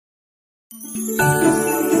Hi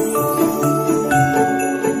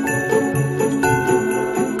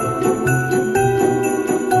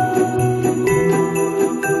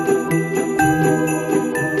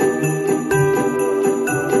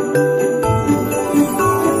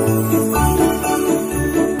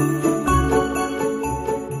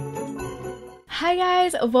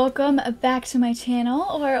guys, welcome back to my channel,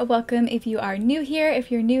 or welcome if you are new here. If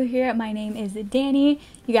you're new here, my name is Dani.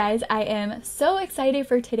 You guys, I am so excited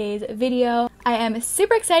for today's video. I am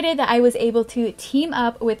super excited that I was able to team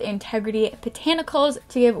up with Integrity Botanicals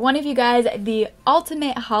to give one of you guys the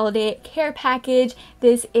ultimate holiday care package.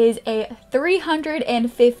 This is a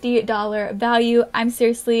 $350 value. I'm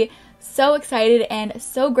seriously so excited and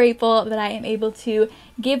so grateful that I am able to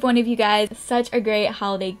give one of you guys such a great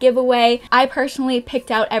holiday giveaway. I personally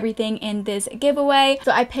picked out everything in this giveaway.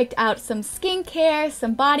 So I picked out some skincare,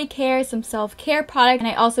 some body care, some self-care products, and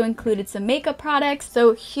I also included some makeup products.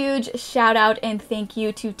 So huge shout out and thank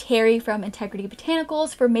you to Terry from Integrity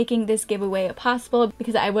Botanicals for making this giveaway possible,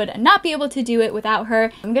 because I would not be able to do it without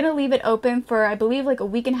her. I'm gonna leave it open for, I believe, like a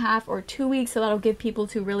week and a half or 2 weeks, so that'll give people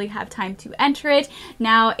to really have time to enter it.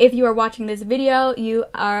 Now, if you are watching this video, you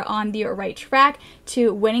are on the right track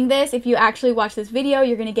to winning this. If you actually watch this video,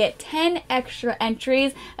 you're gonna get 10 extra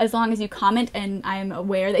entries as long as you comment and I'm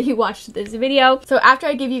aware that you watched this video. So after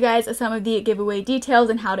I give you guys some of the giveaway details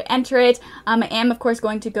and how to enter it, I am of course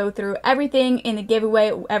going to go through everything in the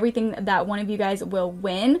giveaway, everything that one of you guys will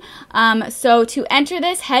win. So to enter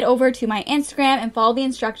this, head over to my Instagram and follow the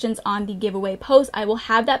instructions on the giveaway post. I will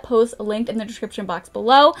have that post linked in the description box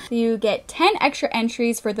below. So you get 10 extra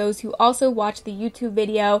entries for those who also watch the YouTube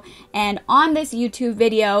video. And on this YouTube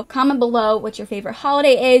video, comment below what your favorite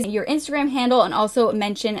holiday is, your Instagram handle, and also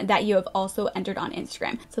mention that you have also entered on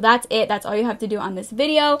Instagram. So that's it. That's all you have to do on this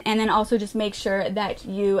video. And then also just make sure that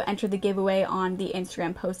you enter the giveaway on the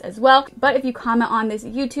Instagram post as well. But if you comment on this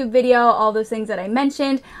YouTube video, all those things that I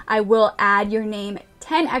mentioned, I will add your name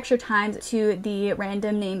 10 extra times to the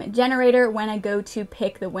random name generator when I go to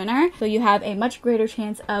pick the winner. So you have a much greater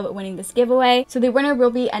chance of winning this giveaway. So the winner will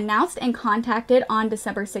be announced and contacted on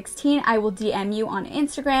December 16. I will DM you on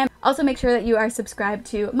Instagram. Also make sure that you are subscribed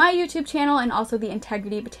to my YouTube channel and also the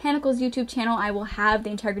Integrity Botanicals YouTube channel. I will have the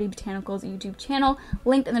Integrity Botanicals YouTube channel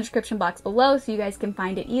linked in the description box below so you guys can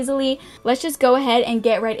find it easily. Let's just go ahead and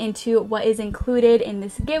get right into what is included in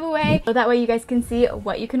this giveaway, so that way you guys can see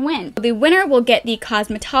what you can win. The winner will get the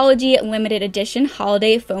Cosmetology Limited Edition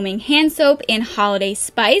Holiday Foaming Hand Soap in Holiday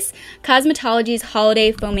Spice. Cosmetology's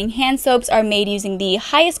Holiday Foaming Hand Soaps are made using the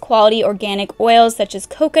highest quality organic oils such as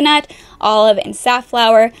coconut, olive, and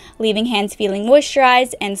safflower, leaving hands feeling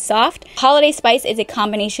moisturized and soft. Holiday Spice is a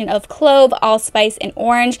combination of clove, allspice, and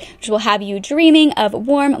orange, which will have you dreaming of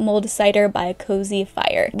warm mulled cider by a cozy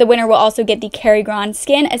fire. The winner will also get the Kerrygon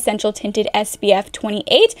Skin Essential Tinted SPF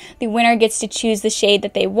 28. The winner gets to choose the shade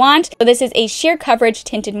that they want. So this is a sheer coverage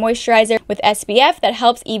tinted moisturizer with SPF that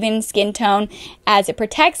helps even skin tone as it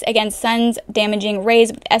protects against sun's damaging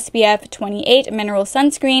rays with SPF 28 mineral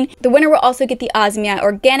sunscreen. The winner will also get the Osmia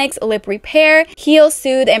Organics Lip Repair. Heal,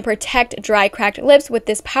 soothe, and protect dry, cracked lips with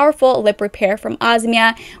this powerful lip repair from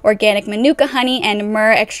Osmia. Organic manuka honey and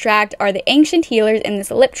myrrh extract are the ancient healers in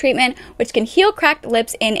this lip treatment, which can heal cracked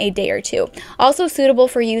lips in a day or two. Also suitable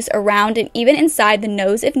for use around and even inside the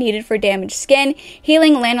nose if needed for damaged skin.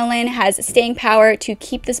 Healing lanolin has staying power to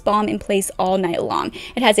keep this balm in place all night long.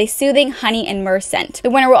 It has a soothing honey and myrrh scent. The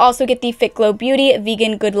winner will also get the Fit Glow Beauty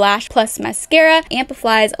Vegan Good Lash Plus Mascara.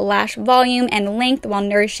 Amplifies lash volume and length while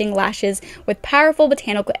nourishing lashes with powerful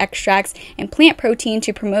botanical extracts and plant protein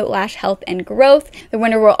to promote lash health and growth. The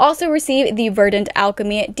winner will also receive the Verdant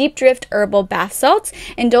Alchemy Deep Drift Herbal Bath Salts.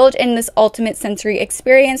 Indulge in this ultimate sensory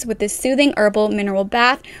experience with this soothing herbal mineral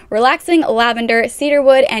bath. Relaxing lavender,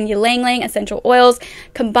 cedarwood, and ylang-ylang essential oils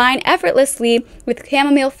combine effortlessly with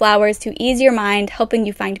chamomile flowers to ease your mind, helping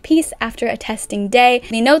you find peace after a testing day.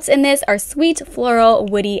 The notes in this are sweet, floral,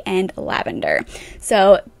 woody, and lavender.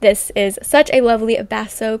 So this is such a lovely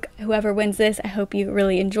bath soak. Whoever wins this, I hope you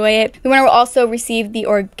really enjoy it. The winner will also receive the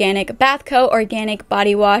Organic Bath Co. Organic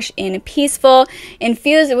Body Wash in Peacefull.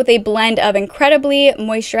 Infused with a blend of incredibly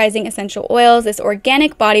moisturizing essential oils, this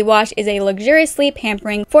organic body wash is a luxuriously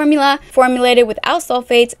pampering formula formulated without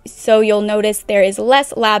sulfates, so you'll notice there is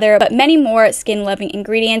less lather but many more skin-loving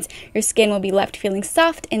ingredients. Your skin will be left feeling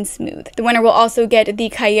soft and smooth. The winner will also get the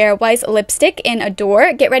Kayer Weiss lipstick in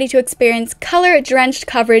Adore. Get ready to experience color-drenched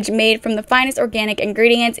coverage made from the finest organic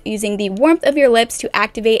ingredients using the warmth of your lips to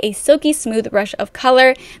activate a silky smooth rush of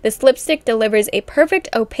color. This lipstick delivers a perfect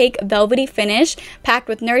opaque velvety finish packed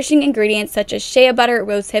with nourishing ingredients such as shea butter,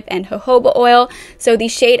 rosehip, and jojoba oil. So the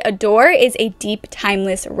shade Adore is a deep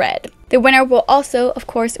timeless red. The winner will also, of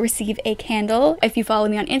course, receive a candle. If you follow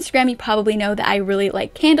me on Instagram, you probably know that I really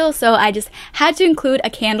like candles, so I just had to include a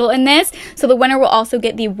candle in this. So the winner will also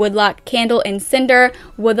get the Woodlot candle in Cinder.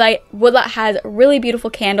 Woodlot has really beautiful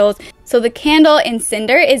candles. So the candle in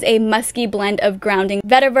Cinder is a musky blend of grounding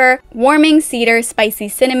vetiver, warming cedar, spicy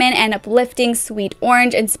cinnamon, and uplifting sweet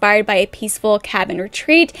orange inspired by a peaceful cabin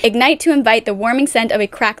retreat. Ignite to invite the warming scent of a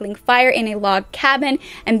crackling fire in a log cabin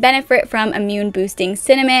and benefit from immune-boosting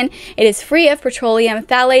cinnamon. It is free of petroleum,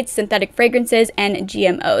 phthalates, synthetic fragrances, and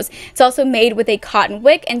GMOs. It's also made with a cotton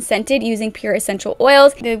wick and scented using pure essential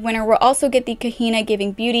oils. The winner will also get the Kahina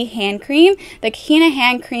Giving Beauty hand cream. The Kahina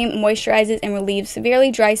hand cream moisturizes and relieves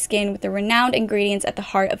severely dry skin with the renowned ingredients at the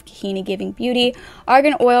heart of Kahina Giving Beauty.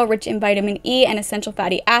 Argan oil, rich in vitamin E and essential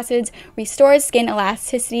fatty acids, restores skin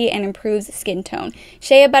elasticity and improves skin tone.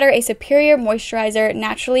 Shea butter, a superior moisturizer,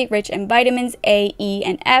 naturally rich in vitamins A, E,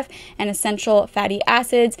 and F, and essential fatty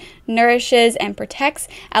acids, nourishes and protects.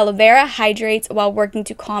 Aloe vera hydrates while working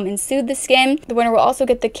to calm and soothe the skin. The winner will also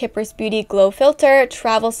get the Kypris Beauty Glow Filter,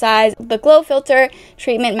 travel size. The Glow Filter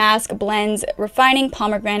treatment mask blends refining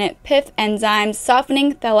pomegranate pith enzymes,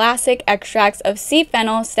 softening thalassic extracts of sea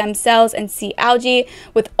fennel, stem cells, and sea algae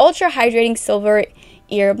with ultra hydrating silver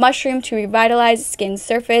ear mushroom to revitalize skin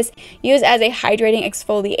surface. Use as a hydrating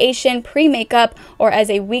exfoliation pre-makeup or as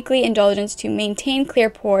a weekly indulgence to maintain clear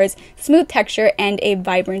pores, smooth texture, and a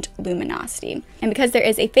vibrant luminosity. And because there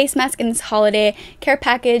is a face mask in this holiday care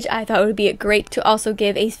package, I thought it would be great to also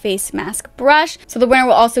give a face mask brush. So the winner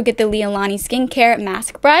will also get the Leolani Skincare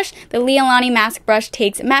Mask Brush. The Leolani Mask Brush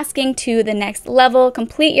takes masking to the next level.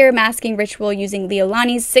 Complete your masking ritual using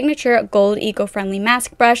Leolani's signature gold eco-friendly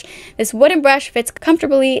mask brush. This wooden brush fits comfortably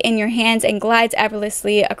in your hands and glides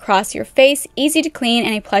effortlessly across your face. Easy to clean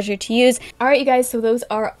and a pleasure to use. Alright you guys, so those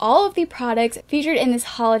are all of the products featured in this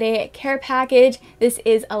holiday care package. This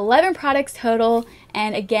is 11 products total,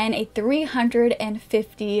 and again a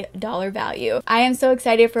 $350 value. I am so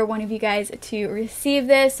excited for one of you guys to receive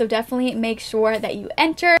this, so definitely make sure that you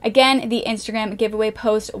enter. Again, the Instagram giveaway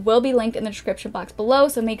post will be linked in the description box below,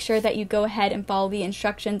 so make sure that you go ahead and follow the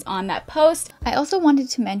instructions on that post. I also wanted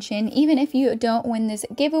to mention, even if you don't win this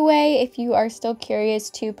giveaway, if you are still curious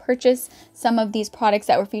to purchase some of these products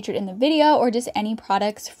that were featured in the video, or just any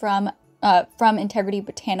products from Integrity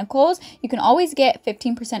Botanicals, you can always get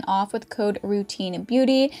 15% off with code Routine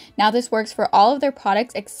Beauty. Now this works for all of their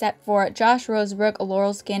products except for Josh Rosebrook,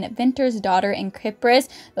 Laurel Skin, Vinter's Daughter, and Kypris.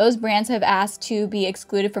 Those brands have asked to be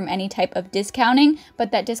excluded from any type of discounting,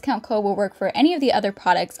 but that discount code will work for any of the other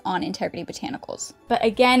products on Integrity Botanicals. But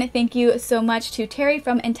again, thank you so much to Terry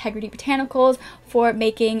from Integrity Botanicals for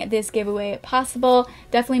making this giveaway possible.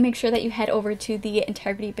 Definitely make sure that you head over to the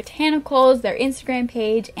Integrity Botanicals, their Instagram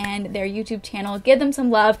page, and their YouTube channel. Give them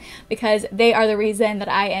some love because they are the reason that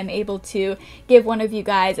I am able to give one of you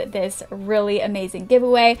guys this really amazing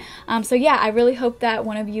giveaway. So yeah, I really hope that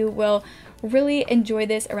one of you will really enjoy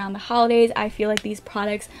this around the holidays. I feel like these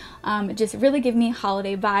products just really give me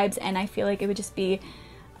holiday vibes, and I feel like it would just be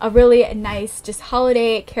a really nice just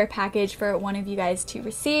holiday care package for one of you guys to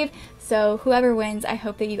receive. So whoever wins, I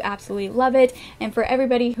hope that you absolutely love it. And for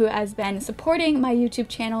everybody who has been supporting my YouTube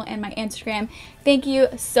channel and my Instagram, thank you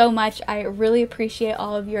so much. I really appreciate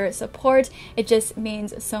all of your support. It just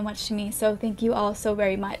means so much to me. So thank you all so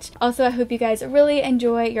very much. Also, I hope you guys really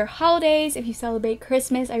enjoy your holidays. If you celebrate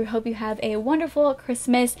Christmas, I hope you have a wonderful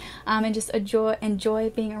Christmas and just enjoy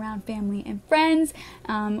being around family and friends,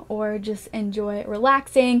 or just enjoy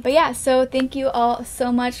relaxing. But yeah, so thank you all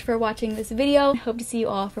so much for watching this video. I hope to see you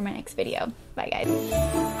all for my next video. Bye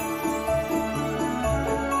guys.